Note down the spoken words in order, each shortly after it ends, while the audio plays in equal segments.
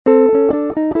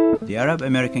The Arab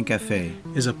American Cafe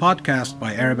is a podcast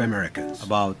by Arab Americans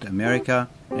about America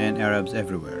and Arabs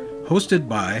everywhere. hosted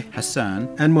by Hassan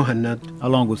and Muhannad,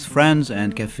 along with friends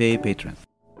and cafe patrons.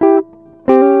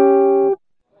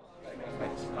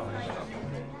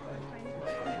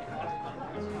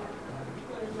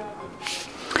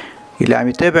 اللي عم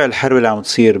يتابع الحرب اللي عم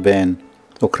تصير بين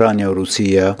أوكرانيا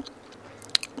وروسيا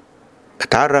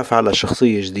اتعرف على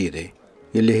شخصية جديدة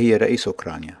يلي هي رئيس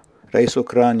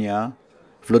أوكرانيا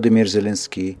فلوديمير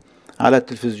زيلينسكي على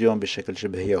التلفزيون بشكل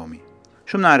شبه يومي.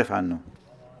 شو بنعرف عنه؟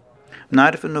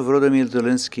 بنعرف أنه فلوديمير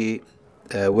زيلينسكي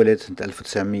ولد سنة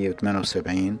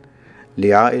 1978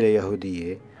 لعائلة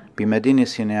يهودية بمدينة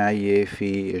صناعية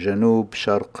في جنوب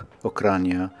شرق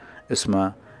أوكرانيا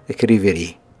اسمها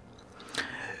كريفيري.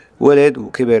 ولد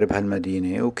وكبر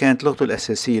بهالمدينة، وكانت لغته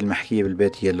الأساسية المحكية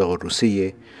بالبيت هي اللغة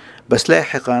الروسية، بس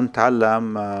لاحقا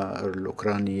تعلم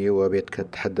الأوكرانية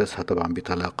ويتحدثها طبعا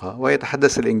بطلاقة،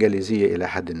 ويتحدث الإنجليزية إلى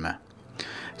حد ما.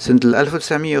 سنة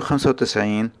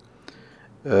 1995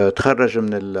 تخرج من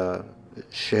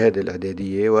الشهادة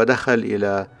الإعدادية ودخل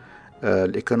إلى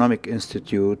الإيكونوميك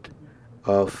انستيتيوت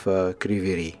اوف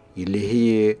كريفيري اللي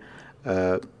هي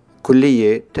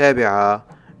كلية تابعة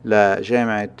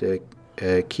لجامعة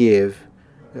كييف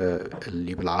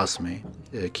اللي بالعاصمة،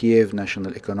 كييف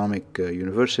ناشونال ايكونوميك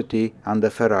يونيفرسيتي، عندها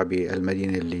فرع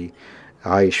بالمدينة اللي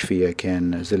عايش فيها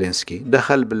كان زيلينسكي.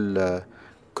 دخل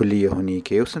بالكلية هنيك،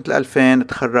 وسنة 2000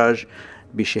 تخرج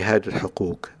بشهادة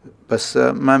حقوق، بس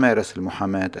ما مارس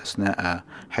المحاماة أثناء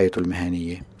حياته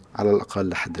المهنية على الأقل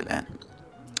لحد الآن.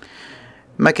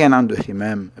 ما كان عنده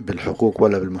اهتمام بالحقوق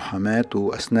ولا بالمحاماة،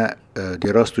 وأثناء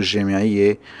دراسته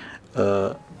الجامعية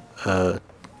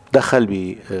دخل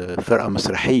بفرقة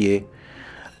مسرحية،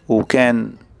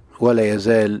 وكان ولا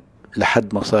يزال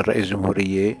لحد ما صار رئيس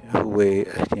جمهورية هو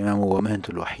اهتمامه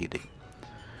ومهنته الوحيدة.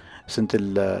 سنة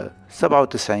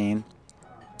 97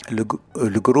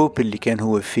 الجروب اللي كان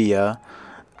هو فيها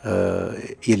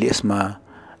يلي اسمه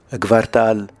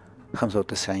كفارتال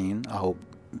 95 أو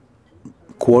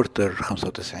كوارتر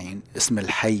 95، اسم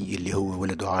الحي اللي هو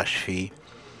ولده عاش فيه،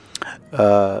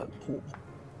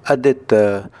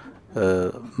 أدت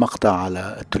مقطع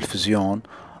على التلفزيون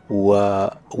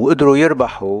وقدروا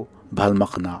يربحوا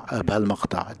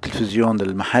بهالمقطع. التلفزيون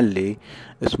المحلي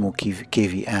اسمه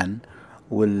KVN،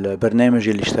 والبرنامج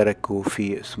اللي اشتركوا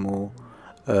فيه اسمه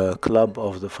Club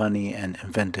of the Funny and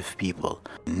Inventive People،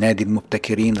 نادي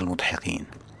المبتكرين المضحكين.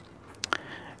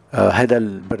 هذا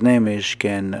البرنامج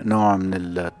كان نوع من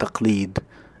التقليد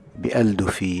بيقلدوا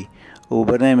فيه،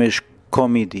 وبرنامج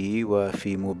كوميدي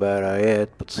وفي مباريات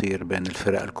بتصير بين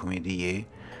الفرق الكوميدية،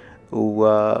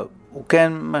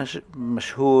 وكان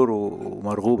مشهور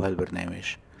ومرغوب هالبرنامج.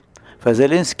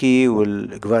 فزيلينسكي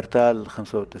والكفارتال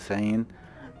 95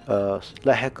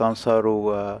 لاحقا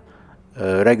صاروا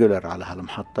ريجولر على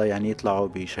هالمحطة، يعني يطلعوا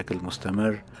بشكل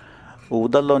مستمر،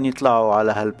 وضلوا يطلعوا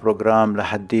على هالبروجرام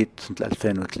لحديت سنة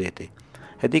 2003.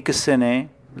 هديك السنة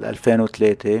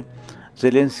 2003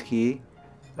 زيلينسكي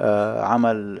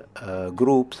عمل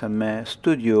جروب سماه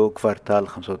استوديو كفارتال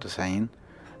 95.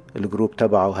 الجروب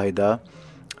تبعه هيدا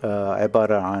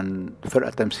عبارة عن فرقة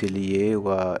تمثيلية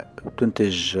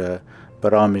وتنتج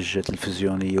برامج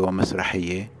تلفزيونية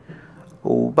ومسرحية،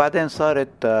 وبعدين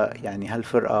صارت يعني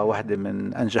هالفرقة واحدة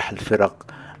من أنجح الفرق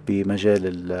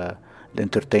بمجال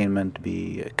الانترتينمنت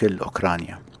بكل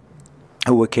أوكرانيا.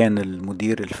 هو كان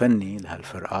المدير الفني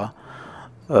لهالفرقة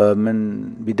من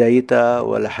بدايتها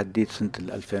ولحديت سنة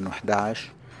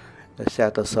 2011.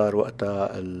 ساعتها صار وقتها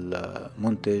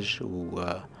المنتج،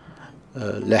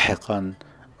 ولاحقا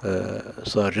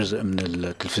صار جزء من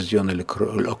التلفزيون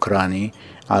الأوكراني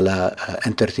على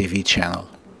انتر تي في تشانل.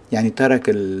 يعني ترك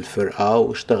الفرقة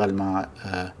واشتغل مع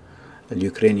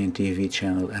اليوكرانيان تي في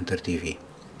تشانل انتر تي في.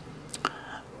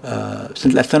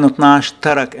 سنة 2012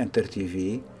 ترك انتر تي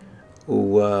في،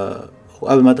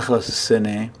 وقبل ما تخلص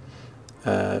السنة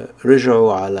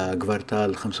رجعوا على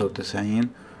كفارتال 95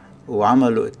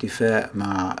 وعملوا اتفاق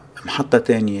مع محطة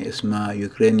تانية اسمها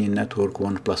يوكرانيان نتورك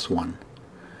 1+1.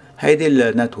 هيدي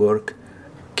النتورك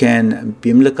كان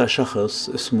بيملكها شخص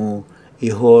اسمه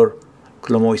إيهور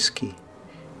كلومويسكي.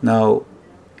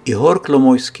 إيهور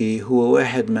كلومويسكي هو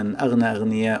واحد من أغنى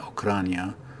أغنياء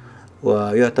أوكرانيا،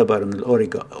 ويعتبر من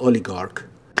الأوليغارك.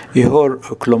 إيهور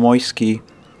كلومويسكي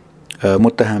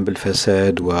متهم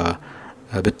بالفساد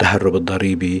وبالتهرب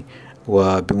الضريبي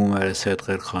وبممارسات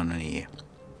غير قانونية.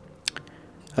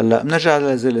 هلا بنرجع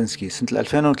لزيلينسكي. سنة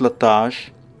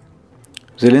 2013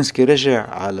 زيلينسكي رجع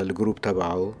على الجروب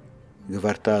تبعه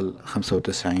كفارتال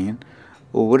 95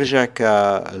 ورجع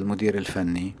كالمدير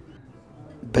الفني.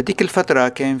 بهديك الفترة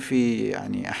كان في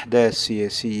يعني أحداث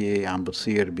سياسية عم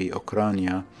بتصير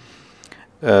بأوكرانيا،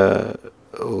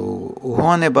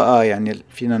 وهون بقى يعني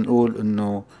فينا نقول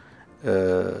انه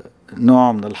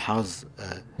نوع من الحظ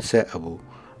سائبه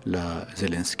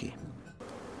لزيلينسكي.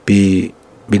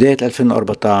 ببداية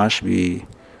 2014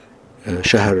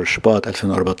 بشهر شباط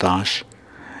 2014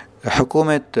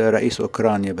 حكومة رئيس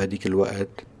أوكرانيا بهديك الوقت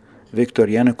فيكتور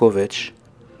يانوكوفيتش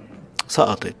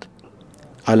سقطت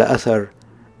على أثر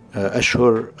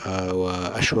أشهر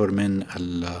وأشهر من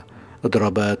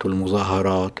الإضرابات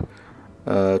والمظاهرات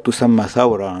تسمى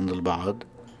ثورة عند البعض.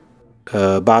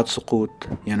 بعد سقوط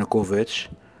يانوكوفيتش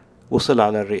وصل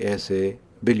على الرئاسة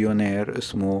بليونير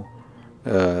اسمه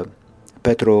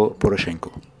بيترو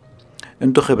بوروشينكو.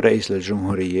 انتخب رئيس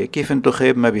للجمهورية. كيف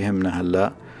انتخب ما بيهمنا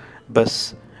هلأ،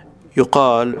 بس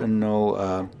يقال انه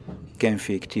كان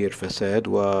في كتير فساد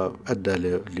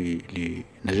وأدى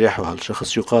لنجاحه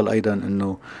هالشخص. يقال أيضا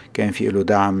أنه كان في له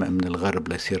دعم من الغرب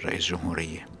ليصير رئيس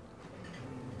جمهورية.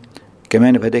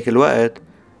 كمان بهداك الوقت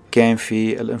كان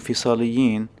في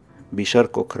الانفصاليين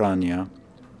بشرق أوكرانيا،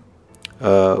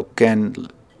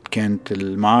 كانت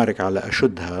المعارك على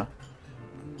أشدها،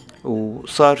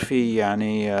 وصار في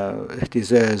يعني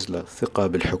اهتزاز للثقة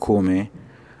بالحكومة،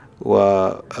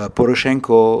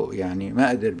 وبوروشينكو يعني ما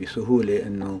قدر بسهولة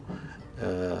أنه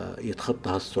يتخطى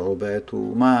هالصعوبات،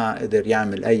 وما قدر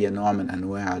يعمل أي نوع من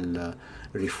أنواع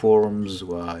الريفورمز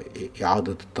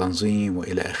وإعادة التنظيم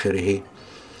وإلى آخره.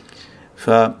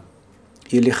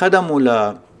 فيلي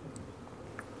خدموا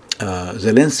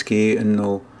لزيلينسكي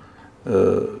أنه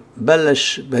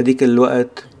بلش بهديك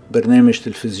الوقت برنامج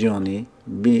تلفزيوني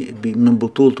من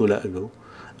بطولته لأله.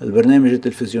 البرنامج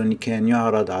التلفزيوني كان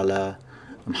يعرض على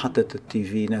محطة التي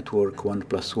في نتورك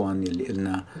 1+1 اللي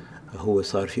قلنا هو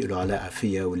صار في له علاقة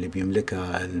فيها واللي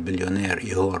بيملكها البليونير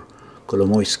إيهور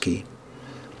كولومويسكي.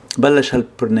 بلش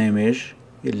هالبرنامج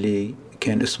اللي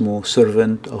كان اسمه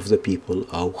Servant of the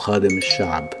People أو خادم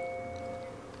الشعب.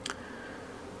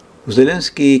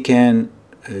 وزيلينسكي كان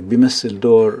بيمثل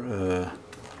دور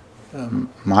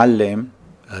معلم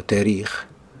تاريخ،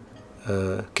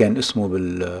 كان اسمه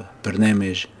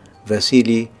بالبرنامج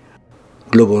فاسيلي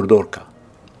غلوبوردوركا.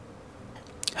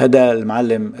 هذا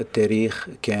المعلم التاريخ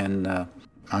كان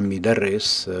عم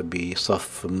يدرس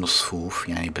بصف من الصفوف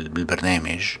يعني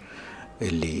بالبرنامج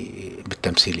اللي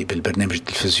بالتمثيلي بالبرنامج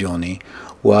التلفزيوني،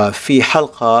 وفي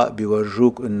حلقة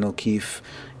بيورجوك انه كيف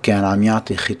كان عم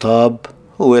يعطي خطاب،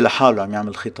 هو لحاله عم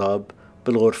يعمل خطاب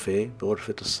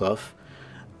بغرفة الصف،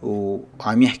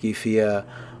 وعم يحكي فيها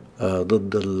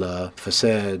ضد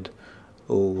الفساد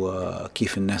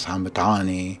وكيف الناس عم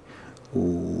بتعاني،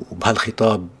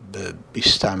 وبهالخطاب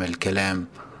بيستعمل كلام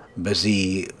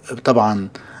بذيء طبعا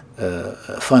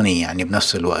فاني يعني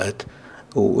بنفس الوقت،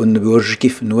 وانه بيورجي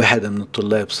كيف انه واحد من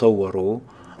الطلاب صوره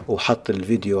وحط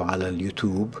الفيديو على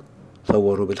اليوتيوب،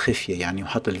 صوره بالخفية يعني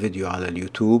وحط الفيديو على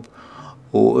اليوتيوب،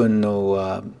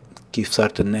 وانه كيف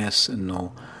صارت الناس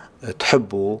انه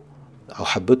تحبه او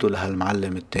حبته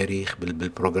لهالمعلم التاريخ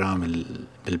بالبروجرام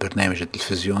بالبرنامج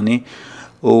التلفزيوني.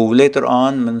 وليتر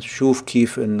آن منشوف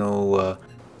كيف انه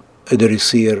قدر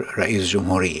يصير رئيس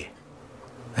جمهورية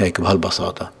هيك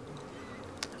بهالبساطة.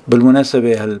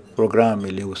 بالمناسبة هالبروجرام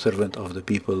اللي هو Servant of the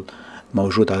People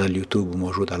موجود على اليوتيوب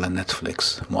وموجود على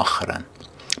نتفليكس مؤخرا.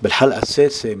 بالحلقة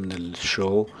السادسة من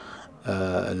الشو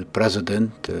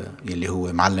البريزيدنت اللي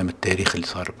هو معلم التاريخ اللي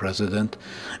صار بريزيدنت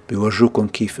بيورجوكم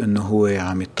كيف انه هو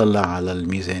عم يطلع على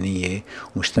الميزانية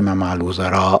ومجتمع مع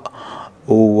الوزراء،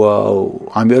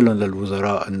 وعم بيقول لهم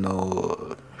للوزراء انه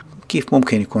كيف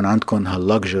ممكن يكون عندكم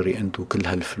هاللكجري انتو كل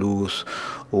هالفلوس،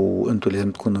 وانتو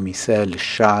لازم تكونوا مثال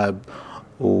للشعب،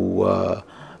 وعلى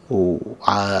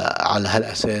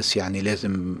هالأساس يعني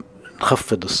لازم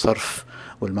نخفض الصرف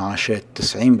والمعاشات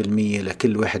 90%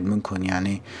 لكل واحد منكم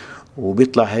يعني.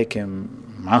 وبيطلع هيك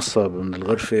معصب من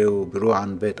الغرفة وبيروح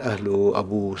عند بيت أهله،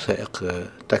 أبوه سائق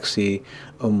تاكسي،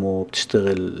 أمه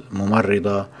بتشتغل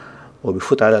ممرضة،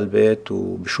 وبيفوت على البيت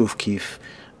وبيشوف كيف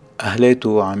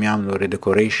أهلاته عم يعملوا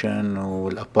ريديكوريشن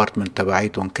والأبارتمنت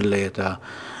تبعيتهم كلياتها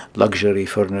luxury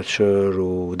furniture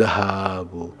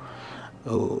وذهب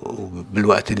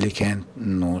وبالوقت اللي كان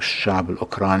إنه الشعب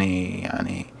الأوكراني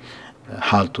يعني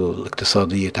حالته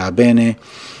الاقتصادية تعبانة.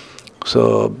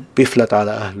 بيفلت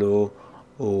على أهله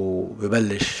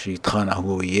وبيبلش يتخانق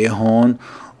هو وياهن،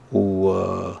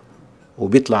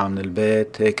 وبيطلع من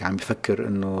البيت هيك عم بفكر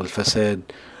إنه الفساد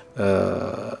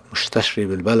مستشري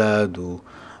بالبلد،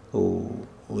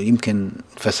 ويمكن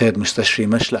فساد مستشري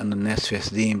مش لأنه الناس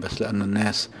فاسدين، بس لأنه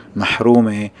الناس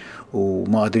محرومة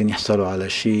وما قادرين يحصلوا على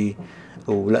شيء،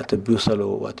 ووقت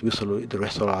بيوصلوا يقدروا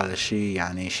يحصلوا على شيء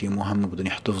يعني شيء مهم بدهم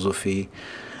يحتفظوا فيه.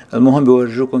 المهم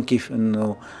بيورجوكم كيف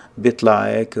انه بيطلع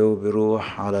هيك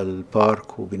وبيروح على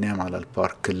البارك وبينام على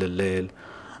البارك كل الليل،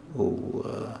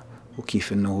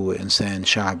 وكيف انه هو انسان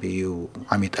شعبي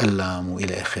وعم يتألم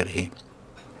والى اخره.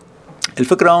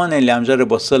 الفكرة هون اللي عم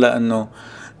جرب وصلها انه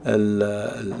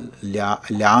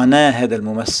اللي عاناه هذا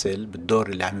الممثل بالدور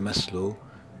اللي عم يمثله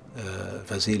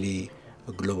فازيلي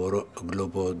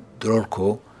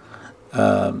غلوبودوركو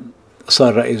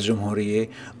صار رئيس جمهورية،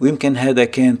 ويمكن هذا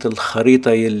كانت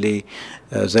الخريطة يلي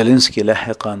زيلينسكي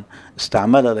لاحقا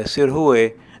استعملها ليصير هو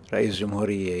رئيس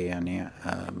جمهورية يعني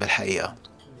بالحقيقة.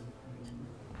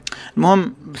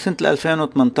 المهم بسنة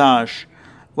 2018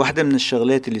 واحدة من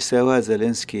الشغلات اللي سواها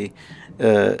زيلينسكي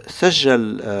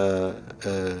سجل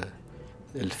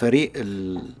الفريق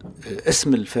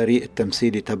اسم الفريق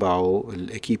التمثيلي تبعه،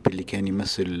 الأكيب اللي كان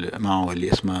يمثل معه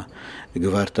اللي اسمه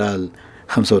جوفارتال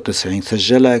 95،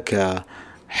 سجلها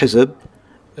كحزب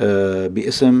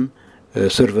باسم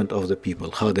Servant of the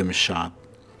People، خادم الشعب.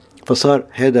 فصار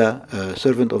هذا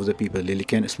Servant of the People اللي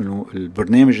كان اسمه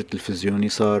البرنامج التلفزيوني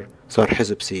صار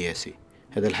حزب سياسي.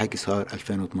 هذا الحكي صار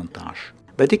 2018.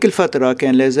 بديك الفترة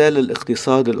كان لازال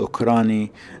الاقتصاد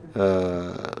الأوكراني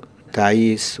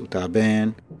تعيس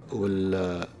وتعبان،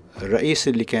 والرئيس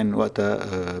اللي كان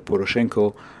وقتها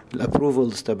بوروشينكو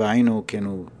الابروفلز تبعينه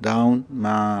كانوا داون،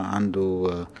 ما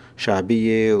عنده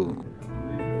شعبية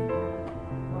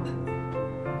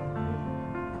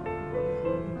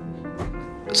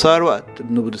صار وقت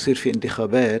انه بده يصير في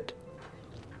انتخابات،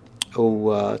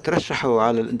 وترشحوا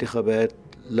على الانتخابات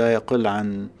لا يقل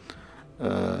عن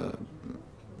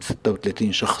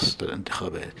 36 شخص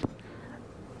للانتخابات.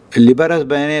 اللي برز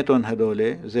بيناتهم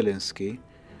هدول زيلينسكي،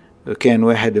 كان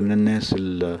واحد من الناس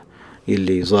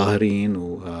اللي ظاهرين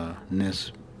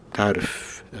والناس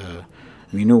تعرف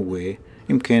مين هو،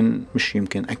 مش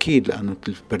يمكن أكيد، لأنه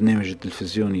البرنامج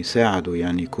التلفزيوني ساعده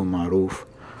يعني يكون معروف.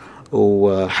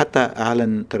 وحتى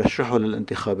أعلن ترشحه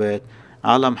للانتخابات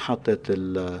على محطة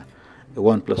ال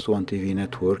 1+1 TV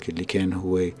نتورك اللي كان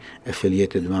هو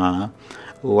affiliated معها،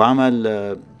 وعمل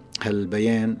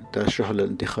هالبيان ترشحه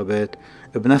للانتخابات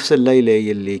بنفس الليلة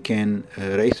يلي كان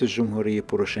رئيس الجمهورية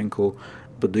بوروشينكو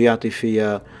بده يعطي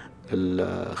فيها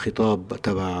الخطاب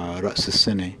تبع رأس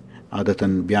السنة. عادة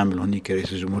بيعمل هنيك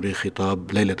رئيس الجمهورية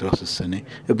خطاب ليلة رأس السنة،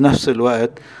 بنفس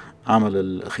الوقت عمل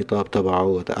الخطاب تبعه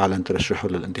وأعلن ترشحه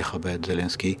للانتخابات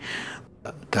زيلينسكي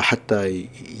حتى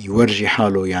يورجي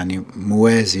حاله يعني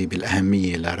موازي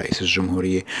بالأهمية لرئيس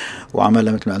الجمهورية.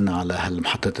 وعملها مثل ما قلنا على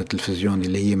هالمحطة التلفزيون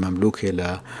اللي هي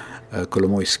مملوكة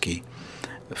لكولومويسكي.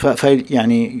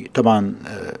 يعني طبعا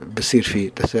بصير في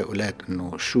تساؤلات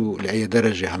انه شو لأي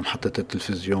درجة هالمحطة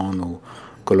التلفزيون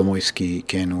وكولومويسكي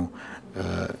كانوا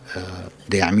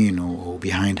داعمينه و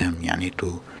behind him يعني to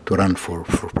run for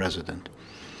president.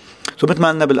 مثل ما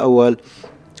قلنا بالأول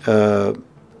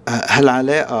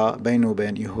هالعلاقة بينه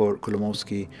وبين إيهور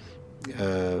كولوموسكي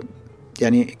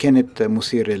يعني كانت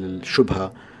مثيرة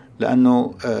للشبهة،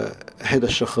 لأنه هذا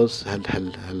الشخص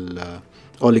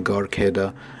الأوليغارك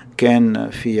هذا كان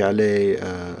في عليه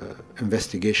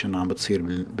investigation عم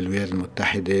بتصير بالولايات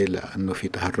المتحدة، لأنه في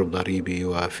تهرب ضريبي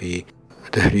وفي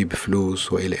تهريب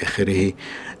فلوس وإلى آخره.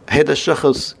 هذا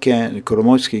الشخص كان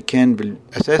كولوموسكي كان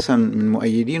أساسا من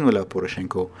مؤيدين ولا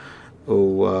بوروشينكو،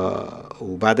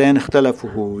 وبعدين اختلفوا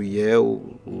هو وياه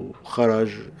وخرج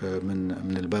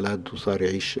من البلد وصار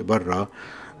يعيش برا،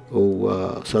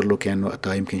 وصار له كان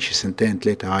وقتها يمكن شي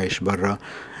 2-3 عايش برا.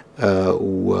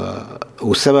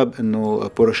 والسبب انه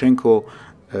بوروشينكو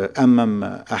أمم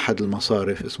أحد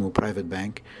المصارف اسمه برايفت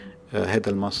بانك. هذا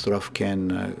المصرف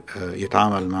كان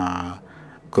يتعامل مع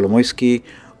كولومويسكي،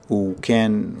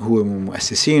 وكان هو من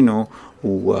مؤسسينه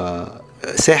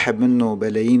وساحب منه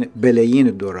بلايين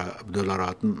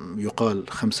الدولارات، يقال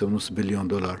 5.5 بليون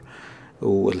دولار.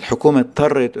 والحكومة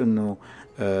اضطرت انه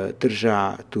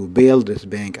ترجع to bail this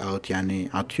bank out، يعني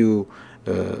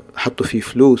حطوا فيه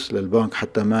فلوس للبنك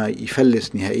حتى ما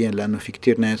يفلس نهائيا، لأنه في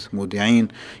كتير ناس مودعين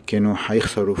كانوا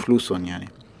حيخسروا فلوسهم يعني.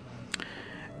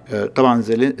 طبعا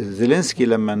زيلينسكي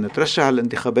لما نترشح على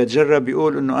الانتخابات جرب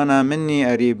يقول انه انا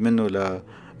مني قريب منه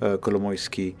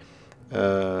لكولومويسكي،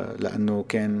 لانه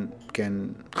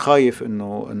كان خايف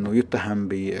انه يتهم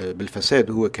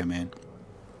بالفساد هو كمان.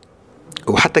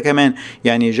 وحتى كمان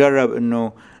يعني جرب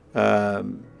انه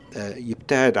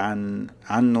يبتعد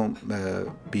عنه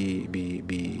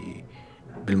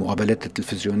بالمقابلات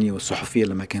التلفزيونية والصحفية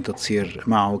لما كانت تصير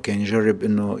معه، كان يجرب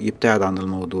انه يبتعد عن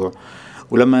الموضوع.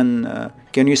 ولما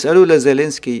كانوا يسألوا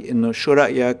لزيلينسكي انه شو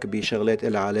رأيك بشغلات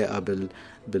لها علاقة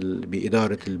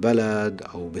بإدارة البلد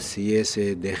أو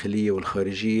بالسياسة الداخلية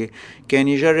والخارجية، كان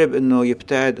يجرب أنه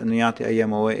يبتعد أنه يعطي أي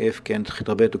مواقف. كانت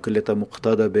خطاباته كلها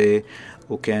مقتضبة،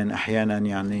 وكان أحيانا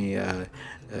يعني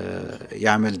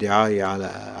يعمل دعاية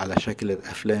على شكل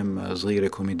أفلام صغيرة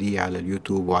كوميدية على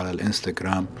اليوتيوب وعلى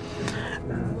الإنستغرام.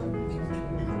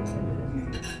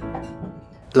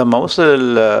 لما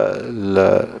وصل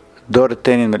الدور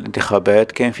الثاني من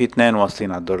الانتخابات، كان في 2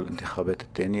 واصلين على الدور الانتخابات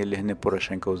الثاني اللي هن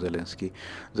بوروشينكو وزيلينسكي.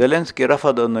 زيلينسكي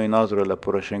رفض انه يناظره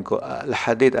لبوروشينكو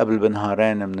لحديت قبل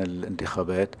بنهارين من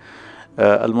الانتخابات.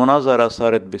 المناظرة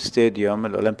صارت باستاديوم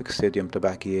الأولمبيك ستاديوم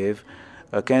تبع كييف.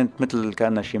 كانت مثل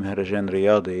كأنها شي مهرجان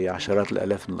رياضي، عشرات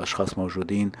الآلاف من الأشخاص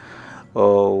موجودين.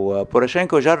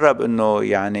 وبوروشينكو جرب انه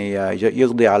يعني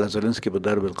يقضي على زيلينسكي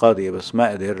بالضرب القاضية، بس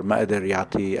ما قدر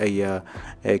يعطي اي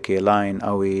هيك لاين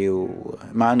قوي.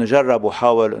 مع انه جرب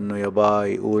وحاول انه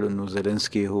يقول انه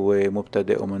زيلينسكي هو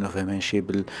مبتدئ وما فهمين شيء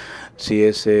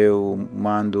بالسياسة وما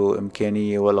عنده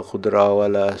امكانية ولا قدرة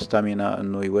ولا ستامينا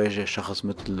انه يواجه شخص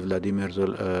مثل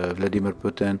فلاديمير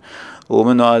بوتين،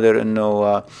 ومنه قادر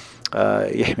انه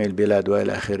يحمي البلاد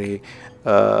والى اخره.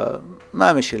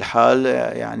 ما مشي الحال،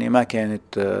 يعني ما كانت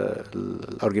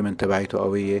الارجيومنت تبعيته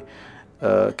قوية.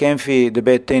 كان في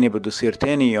ديبيت تاني بده يصير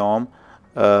تاني يوم،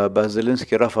 بس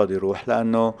زيلينسكي رفض يروح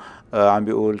لانه عم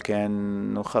بيقول كان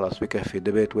انه خلص بكفي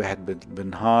ديبيت واحد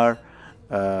بالنهار،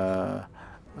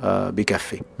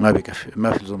 بكفي،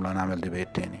 ما في لزوم لنعمل ديبيت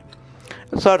تاني.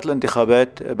 صارت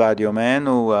الانتخابات بعد يومين،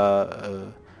 و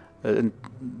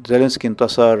زيلينسكي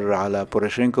انتصر على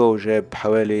بوروشينكو وجاب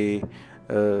حوالي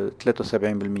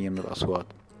 73% من الأصوات.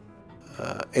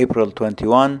 أبريل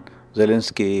 21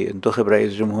 زيلينسكي انتخب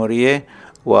رئيس جمهورية،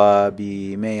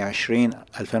 وبماي 20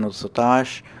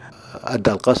 2019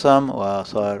 أدى القسم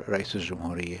وصار رئيس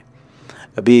الجمهورية.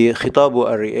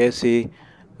 بخطابه الرئاسي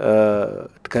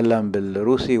تكلم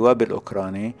بالروسي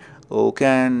وبالأوكراني،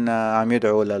 وكان عم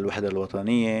يدعو للوحدة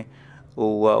الوطنية.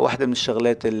 وواحدة من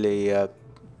الشغلات اللي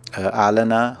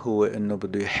أعلنها هو أنه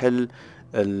بده يحل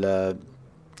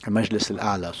المجلس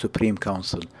الأعلى Supreme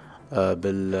Council،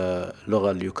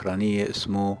 باللغة اليوكرانية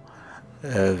اسمه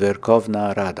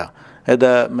فيركوفنا رادا.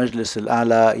 هذا مجلس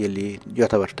الأعلى يلي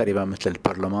يعتبر تقريبا مثل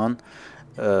البرلمان.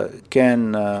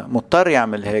 كان مضطر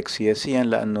يعمل هيك سياسيا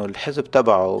لأنه الحزب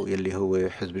تبعه يلي هو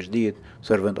حزب جديد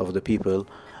Servant of the People،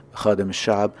 خادم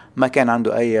الشعب، ما كان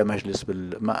عنده أي مجلس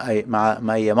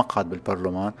ما أي مقعد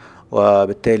بالبرلمان،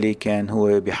 وبالتالي كان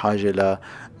هو بحاجة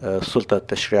للسلطة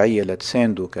التشريعية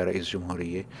لتسانده كرئيس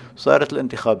جمهورية. صارت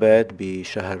الانتخابات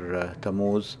بشهر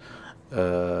تموز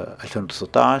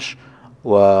 2019،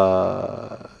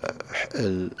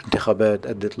 والانتخابات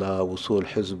أدت لوصول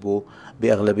حزبه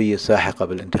بأغلبية ساحقة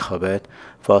بالانتخابات،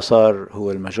 فصار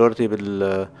هو الماجورتي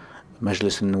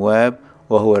بالمجلس النواب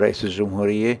وهو رئيس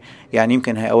الجمهورية. يعني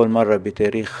يمكن هي أول مرة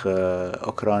بتاريخ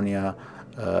أوكرانيا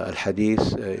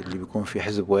الحديث اللي بيكون في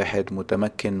حزب واحد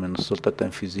متمكن من السلطة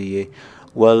التنفيذية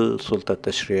والسلطة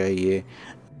التشريعية.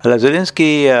 هلا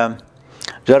زيلينسكي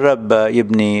جرب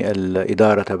يبني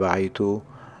الإدارة تبعيته،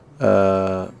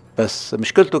 بس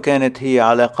مشكلته كانت هي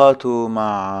علاقاته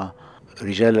مع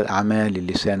رجال الأعمال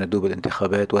اللي ساندوه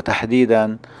بالانتخابات،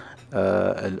 وتحديدا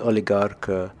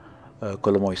الأوليغارك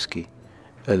كولومويسكي.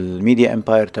 الميديا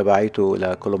امباير تبعيته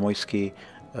لكولومويسكي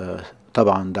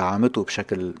طبعا دعمته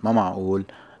بشكل ما معقول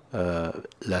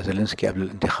لزيلينسكي قبل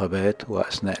الانتخابات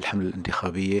وأثناء الحملة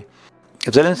الانتخابية.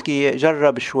 زيلينسكي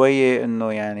جرب شوية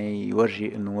انه يعني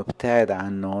يورجي انه مبتعد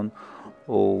عنهم،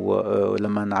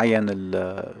 ولما عين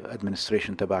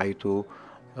الادمنستريشن تبعيته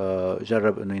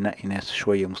جرب انه ينقي ناس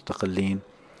شوية مستقلين.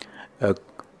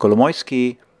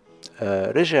 كولومويسكي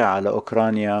رجع على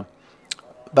اوكرانيا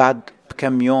بعد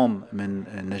كم يوم من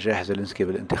نجاح زيلينسكي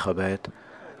بالانتخابات،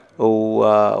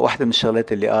 وواحدة من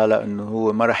الشغلات اللي قالها انه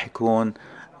هو ما راح يكون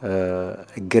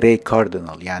جراي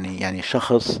كاردينال، يعني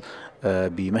شخص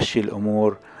بيمشي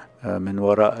الامور من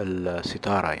وراء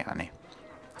الستارة. يعني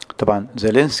طبعا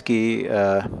زيلينسكي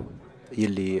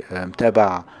يلي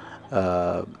متابع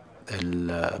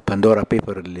الباندورا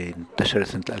بيبر اللي انتشرت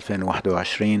سنة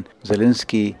 2021،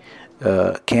 زيلينسكي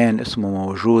كان اسمه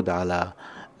موجود على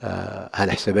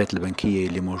هالحسابات البنكية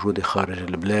اللي موجودة خارج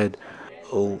البلاد،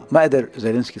 وما قدر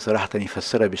زيلينسكي صراحة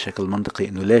يفسرها بشكل منطقي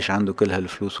انه ليش عنده كل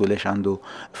هالفلوس وليش عنده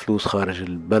فلوس خارج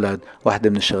البلد. واحدة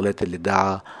من الشغلات اللي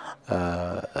دعا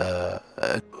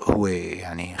هو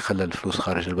يعني خلى الفلوس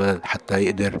خارج البلد حتى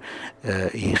يقدر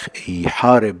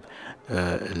يحارب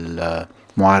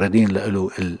المعارضين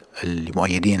له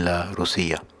المؤيدين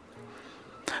لروسيا.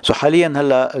 حاليا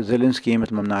هلا زيلينسكي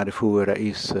مثل ما بنعرف هو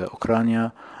رئيس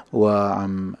اوكرانيا،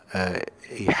 وعم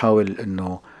يحاول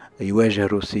انه يواجه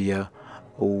روسيا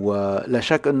ولا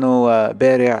شك أنه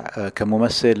بارع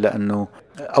كممثل، لأنه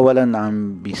أولا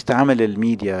عم بيستعمل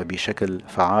الميديا بشكل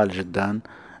فعال جدا،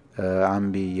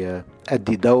 عم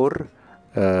بيأدي دور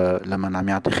لما عم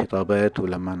يعطي خطابات،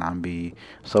 ولما عم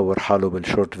بيصور حاله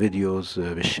بالشورت فيديوز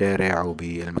بالشارع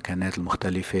وبالمكانات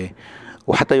المختلفة.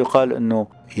 وحتى يقال انه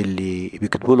اللي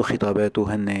بيكتبوا له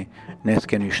خطاباته هن ناس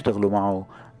كانوا يشتغلوا معه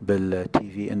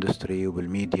بالتي في اندستري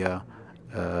وبالميديا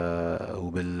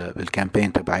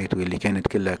وبالكامبين تبعيته اللي كانت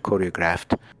كلها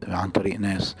كوريوغرافت عن طريق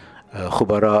ناس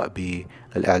خبراء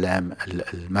بالإعلام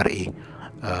المرئي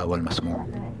والمسموع.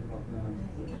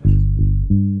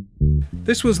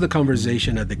 This was the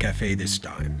conversation at the cafe this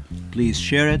time. Please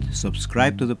share it,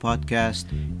 subscribe to the podcast,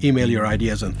 Email your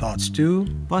ideas and thoughts to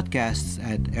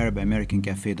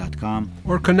podcasts@arabamericancafe.com,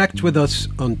 or connect with us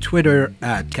on Twitter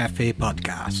at Cafe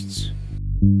Podcasts.